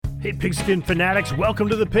Hey Pigskin fanatics, welcome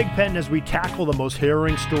to the Pig Pen as we tackle the most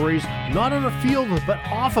harrowing stories, not on the field, but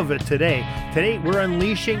off of it today. Today, we're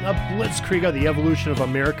unleashing a blitzkrieg of the evolution of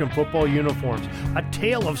American football uniforms, a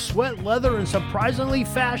tale of sweat, leather, and surprisingly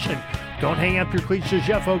fashion. Don't hang up your cleats just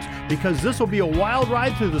yet, folks, because this will be a wild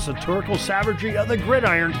ride through the satirical savagery of the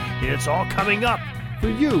gridiron, and it's all coming up for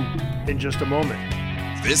you in just a moment.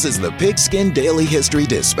 This is the Pigskin Daily History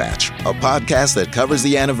Dispatch, a podcast that covers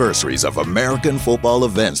the anniversaries of American football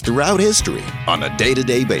events throughout history on a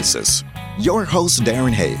day-to-day basis. Your host,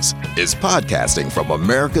 Darren Hayes, is podcasting from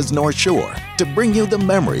America's North Shore to bring you the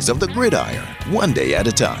memories of the gridiron, one day at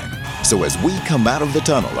a time. So as we come out of the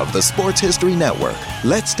tunnel of the Sports History Network,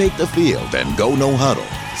 let's take the field and go no huddle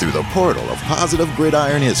through the portal of positive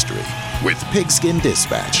gridiron history with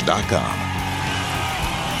pigskindispatch.com.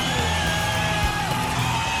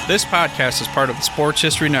 This podcast is part of the Sports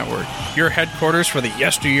History Network, your headquarters for the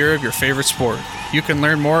yesteryear of your favorite sport. You can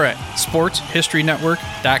learn more at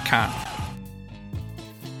sportshistorynetwork.com.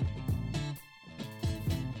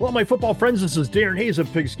 Hello, my football friends. This is Darren Hayes of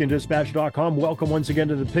pigskindispatch.com. Welcome once again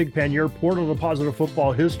to the Pig Pen, your portal to positive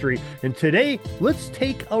football history. And today, let's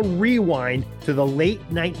take a rewind to the late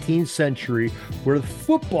 19th century, where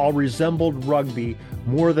football resembled rugby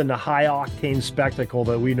more than the high-octane spectacle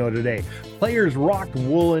that we know today. Players rocked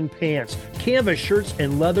woolen pants, canvas shirts,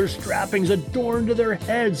 and leather strappings adorned to their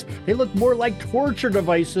heads. They looked more like torture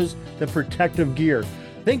devices than protective gear.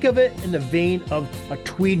 Think of it in the vein of a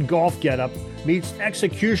tweed golf getup meets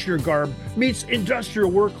executioner garb meets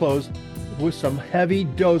industrial work clothes with some heavy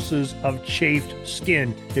doses of chafed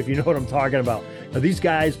skin, if you know what I'm talking about. Now, these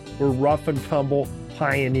guys were rough and tumble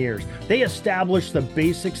pioneers. They established the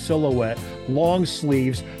basic silhouette, long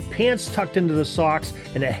sleeves, pants tucked into the socks,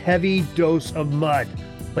 and a heavy dose of mud,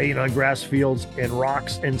 playing on grass fields and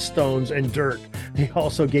rocks and stones and dirt. They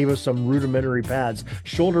also gave us some rudimentary pads.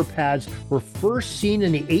 Shoulder pads were first seen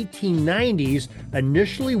in the 1890s,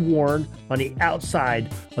 initially worn on the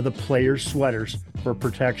outside of the players' sweaters for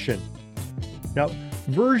protection. Now,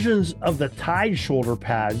 versions of the tied shoulder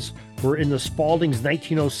pads were in the Spalding's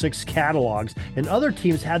 1906 catalogs, and other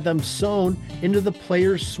teams had them sewn into the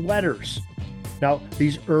players' sweaters. Now,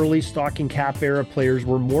 these early stocking cap era players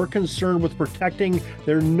were more concerned with protecting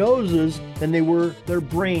their noses than they were their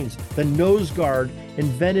brains. The nose guard,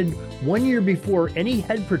 invented 1 year before any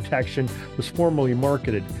head protection was formally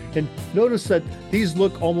marketed. And notice that these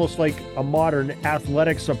look almost like a modern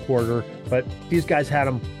athletic supporter, but these guys had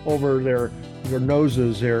them over their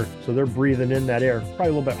noses there, so they're breathing in that air. Probably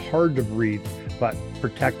a little bit hard to breathe, but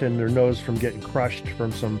protecting their nose from getting crushed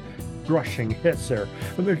from some crushing hits there.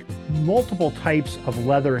 And there's multiple types of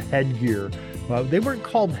leather headgear. They weren't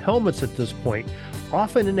called helmets at this point.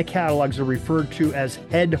 Often in the catalogs are referred to as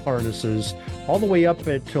head harnesses all the way up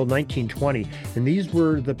until 1920. And these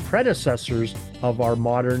were the predecessors of our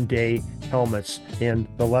modern day helmets and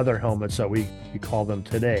the leather helmets that we call them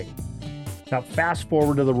today. Now, fast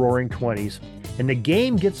forward to the Roaring 20s, and the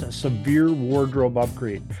game gets a severe wardrobe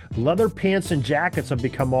upgrade. Leather pants and jackets have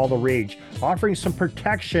become all the rage, offering some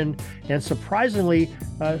protection and surprisingly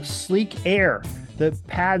sleek air. The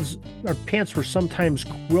pants were sometimes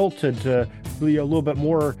quilted to be a little bit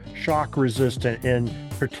more shock resistant and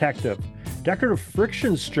protective. Decorative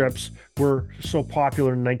friction strips were so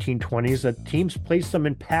popular in the 1920s that teams placed them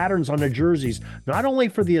in patterns on the jerseys, not only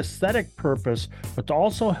for the aesthetic purpose, but to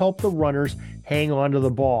also help the runners hang on to the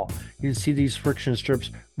ball. You can see these friction strips,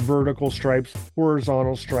 vertical stripes,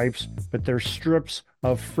 horizontal stripes, but they're strips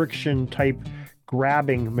of friction type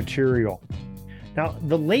grabbing material. Now,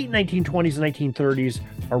 the late 1920s and 1930s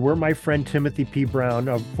are where my friend Timothy P. Brown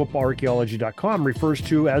of footballarchaeology.com refers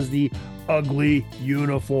to as the ugly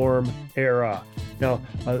uniform era. Now,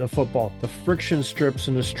 the friction strips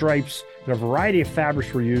and the stripes and a variety of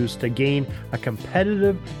fabrics were used to gain a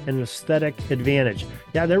competitive and aesthetic advantage.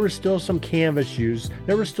 Yeah, there was still some canvas used,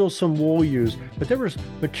 there was still some wool used, but there was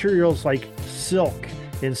materials like silk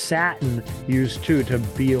and satin used too to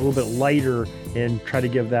be a little bit lighter and try to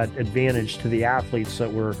give that advantage to the athletes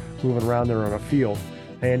that were moving around there on a field.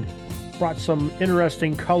 And brought some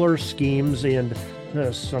interesting color schemes and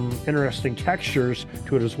some interesting textures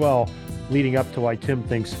to it as well, leading up to why Tim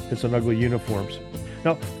thinks it's an ugly uniforms.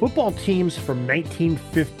 Now, football teams from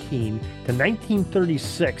 1915 to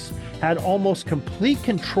 1936 had almost complete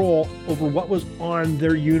control over what was on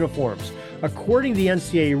their uniforms. According to the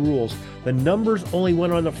NCAA rules, the numbers only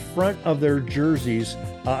went on the front of their jerseys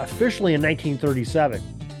officially in 1937.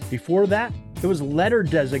 Before that, it was letter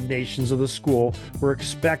designations of the school were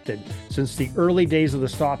expected since the early days of the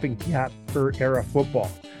stopping cap era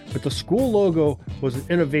football. But the school logo was an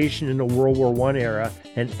innovation in the World War I era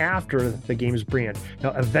and after the game's brand.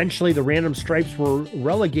 Now, eventually the random stripes were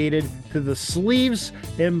relegated to the sleeves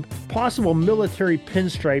and possible military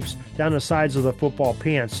pinstripes down the sides of the football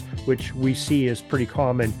pants, which we see is pretty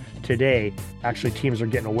common today. Actually, teams are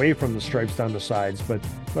getting away from the stripes down the sides, but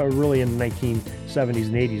really in the 1970s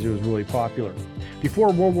and 80s, it was really popular.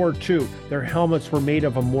 Before World War II, their helmets were made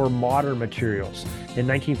of a more modern materials. In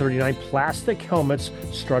 1939, plastic helmets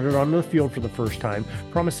strutted onto the field for the first time,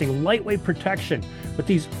 promising lightweight protection. But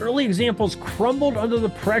these early examples crumbled under the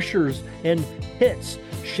pressures and hits,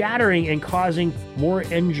 shattering and causing more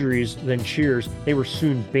injuries than cheers. They were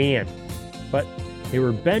soon banned. But they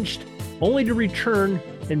were benched only to return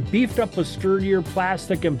and beefed up with sturdier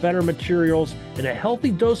plastic and better materials and a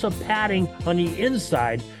healthy dose of padding on the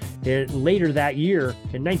inside. And later that year,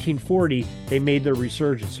 in 1940, they made their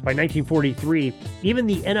resurgence. By 1943, even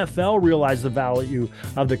the NFL realized the value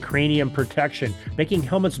of the cranium protection, making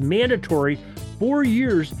helmets mandatory 4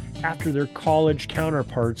 years after their college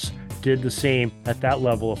counterparts did the same at that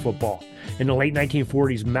level of football. In the late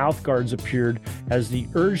 1940s, mouth guards appeared as the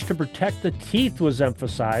urge to protect the teeth was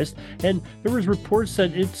emphasized, and there was reports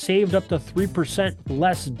that it saved up to 3%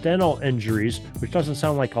 less dental injuries, which doesn't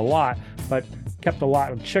sound like a lot, but kept a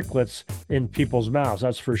lot of chiclets in people's mouths,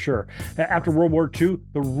 that's for sure. After World War II,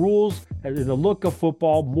 the rules and the look of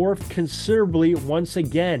football morphed considerably once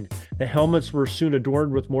again. The helmets were soon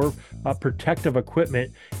adorned with more protective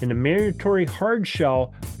equipment in the mandatory hard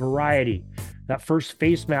shell variety. That first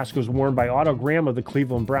face mask was worn by Otto Graham of the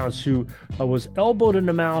Cleveland Browns, who was elbowed in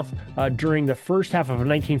the mouth during the first half of a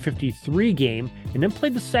 1953 game, and then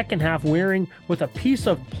played the second half wearing with a piece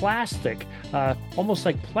of plastic, almost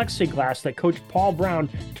like plexiglass, that Coach Paul Brown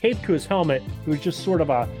taped to his helmet. It was just sort of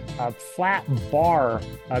a flat bar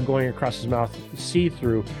going across his mouth,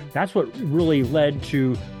 see-through. That's what really led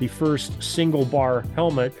to the first single bar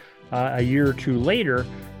helmet a year or two later,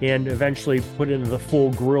 and eventually put into the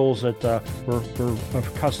full grills that we're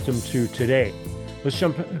accustomed to today. Let's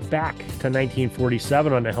jump back to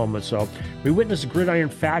 1947 on the helmet. So we witnessed a gridiron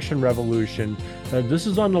fashion revolution. This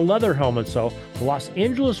is on the leather helmet. So the Los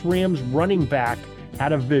Angeles Rams running back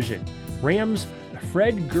had a vision. Rams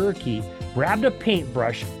Fred Gurkey grabbed a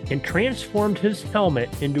paintbrush and transformed his helmet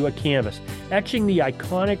into a canvas, etching the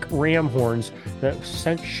iconic ram horns that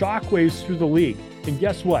sent shockwaves through the league. And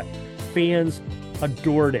guess what? Fans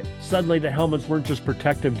adored it. Suddenly, the helmets weren't just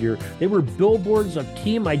protective gear. They were billboards of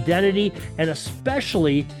team identity, and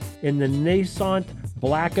especially in the nascent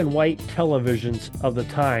black and white televisions of the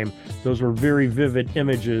time. Those were very vivid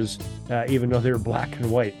images, even though they were black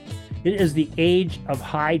and white. It is the age of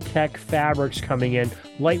high-tech fabrics coming in,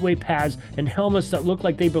 lightweight pads, and helmets that look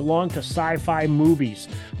like they belong to sci-fi movies.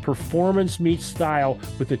 Performance meets style,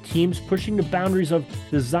 with the teams pushing the boundaries of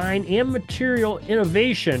design and material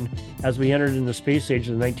innovation as we entered in the space age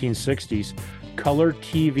of the 1960s. Color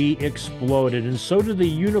TV exploded, and so did the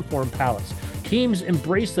uniform palettes. Teams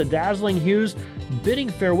embraced the dazzling hues, bidding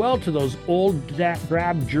farewell to those old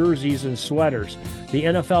drab jerseys and sweaters. The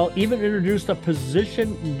NFL even introduced a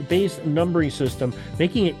position-based numbering system,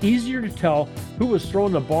 making it easier to tell who was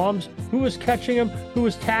throwing the bombs, who was catching them, who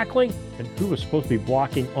was tackling, and who was supposed to be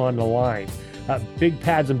blocking on the line. Big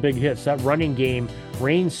pads and big hits, that running game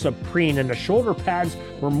reigned supreme, and the shoulder pads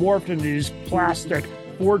were morphed into these plastic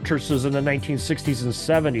fortresses in the 1960s and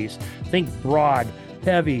 70s. Think broad,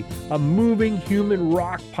 heavy, a moving human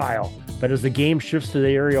rock pile. But as the game shifts to the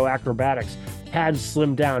aerial acrobatics, pads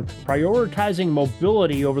slim down, prioritizing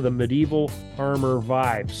mobility over the medieval armor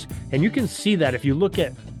vibes. And you can see that if you look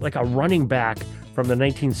at like a running back from the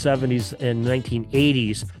 1970s and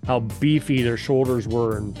 1980s, how beefy their shoulders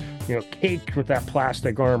were and, caked with that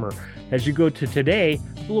plastic armor. As you go to today,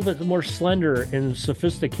 a little bit more slender and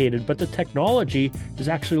sophisticated, but the technology is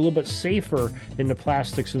actually a little bit safer in the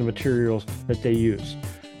plastics and the materials that they use.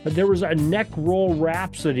 But there was a neck roll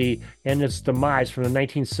rhapsody and its demise from the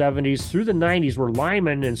 1970s through the 90s, where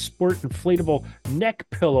linemen and sport inflatable neck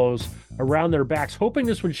pillows around their backs, hoping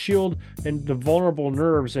this would shield the vulnerable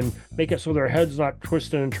nerves and make it so their head's not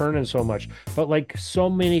twisting and turning so much. But like so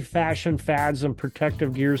many fashion fads and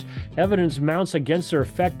protective gears, evidence mounts against their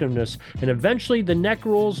effectiveness, and eventually the neck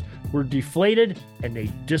rolls were deflated and they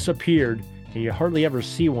disappeared, and you hardly ever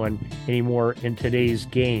see one anymore in today's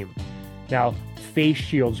game. Now, face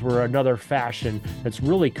shields were another fashion that's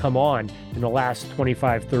really come on in the last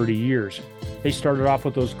 25, 30 years. They started off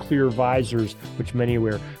with those clear visors, which many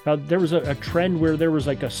wear. Now, there was a trend where there was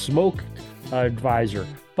like a smoke visor,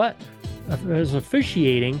 but as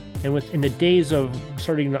officiating, and in the days of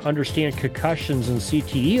starting to understand concussions and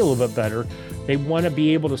CTE a little bit better, they want to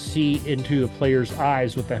be able to see into the player's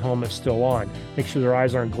eyes with the helmet still on. Make sure their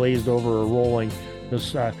eyes aren't glazed over or rolling.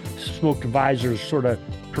 Those smoked visors sort of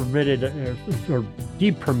permitted or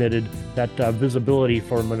de-permitted that visibility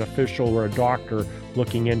from an official or a doctor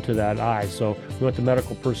looking into that eye. So we want the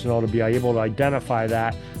medical personnel to be able to identify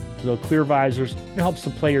that. So clear visors, it helps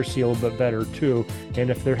the player see a little bit better too. And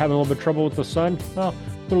if they're having a little bit of trouble with the sun, well,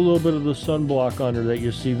 put a little bit of the sunblock under that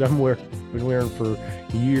you see them been wearing for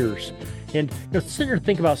years. And sit here and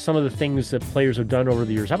think about some of the things that players have done over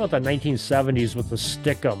the years. How about the 1970s with the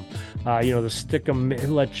Stickum? The Stickum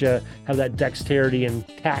let you have that dexterity and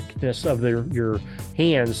tactness of your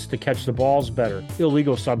hands to catch the balls better.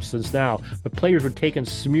 Illegal substance now, but players would take and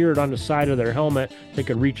smear it on the side of their helmet. They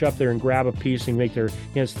could reach up there and grab a piece and make their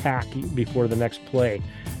hands tack before the next play.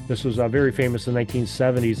 This was very famous in the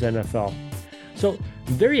 1970s NFL. So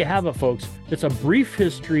there you have it, folks. It's a brief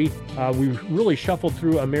history. We've really shuffled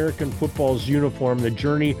through American football's uniform, the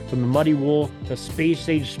journey from the muddy wool to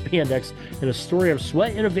space-age spandex, and a story of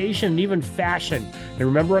sweat, innovation, and even fashion. And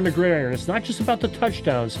remember, on the gridiron, it's not just about the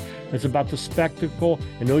touchdowns. It's about the spectacle,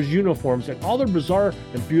 and those uniforms and all their bizarre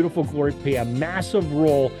and beautiful glory play a massive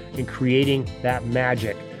role in creating that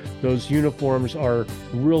magic. Those uniforms are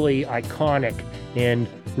really iconic and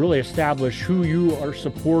really establish who you are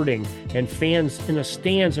supporting. And fans in the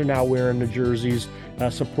stands are now wearing the jerseys,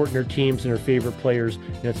 supporting their teams and their favorite players.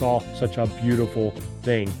 And it's all such a beautiful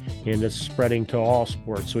thing. And it's spreading to all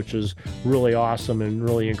sports, which is really awesome and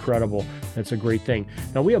really incredible. It's a great thing.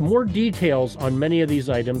 Now, we have more details on many of these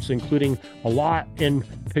items, including a lot in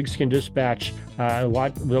Pigskin Dispatch, a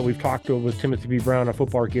lot that we've talked to with Timothy B. Brown of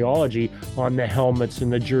Football Archaeology on the helmets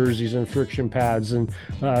and the jerseys and friction pads and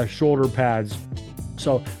shoulder pads.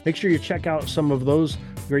 So make sure you check out some of those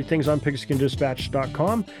great things on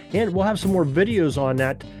pigskindispatch.com, and we'll have some more videos on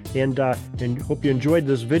that. And hope you enjoyed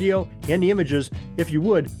this video and the images. If you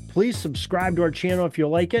would, please subscribe to our channel if you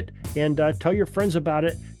like it, and tell your friends about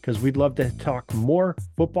it, because we'd love to talk more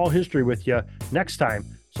football history with you next time.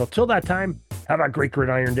 So till that time, have a great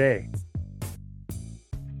gridiron day.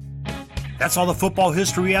 That's all the football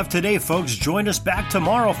history we have today, folks. Join us back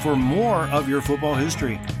tomorrow for more of your football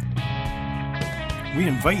history. We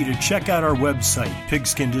invite you to check out our website,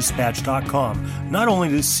 pigskindispatch.com, not only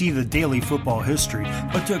to see the daily football history,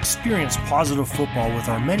 but to experience positive football with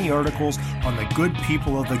our many articles on the good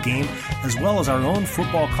people of the game, as well as our own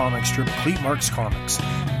football comic strip, Cleat Marks Comics.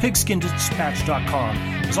 Pigskindispatch.com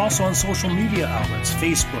is also on social media outlets,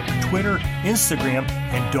 Facebook, Twitter, Instagram,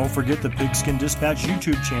 and don't forget the Pigskin Dispatch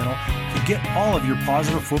YouTube channel to get all of your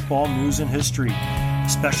positive football news and history.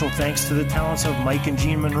 Special thanks to the talents of Mike and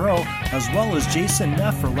Gene Monroe, as well as Jason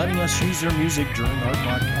Neff for letting us use their music during our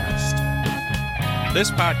podcast. This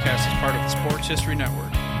podcast is part of the Sports History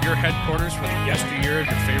Network, your headquarters for the yesteryear of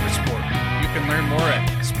your favorite sport. You can learn more at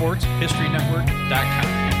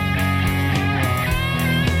sportshistorynetwork.com.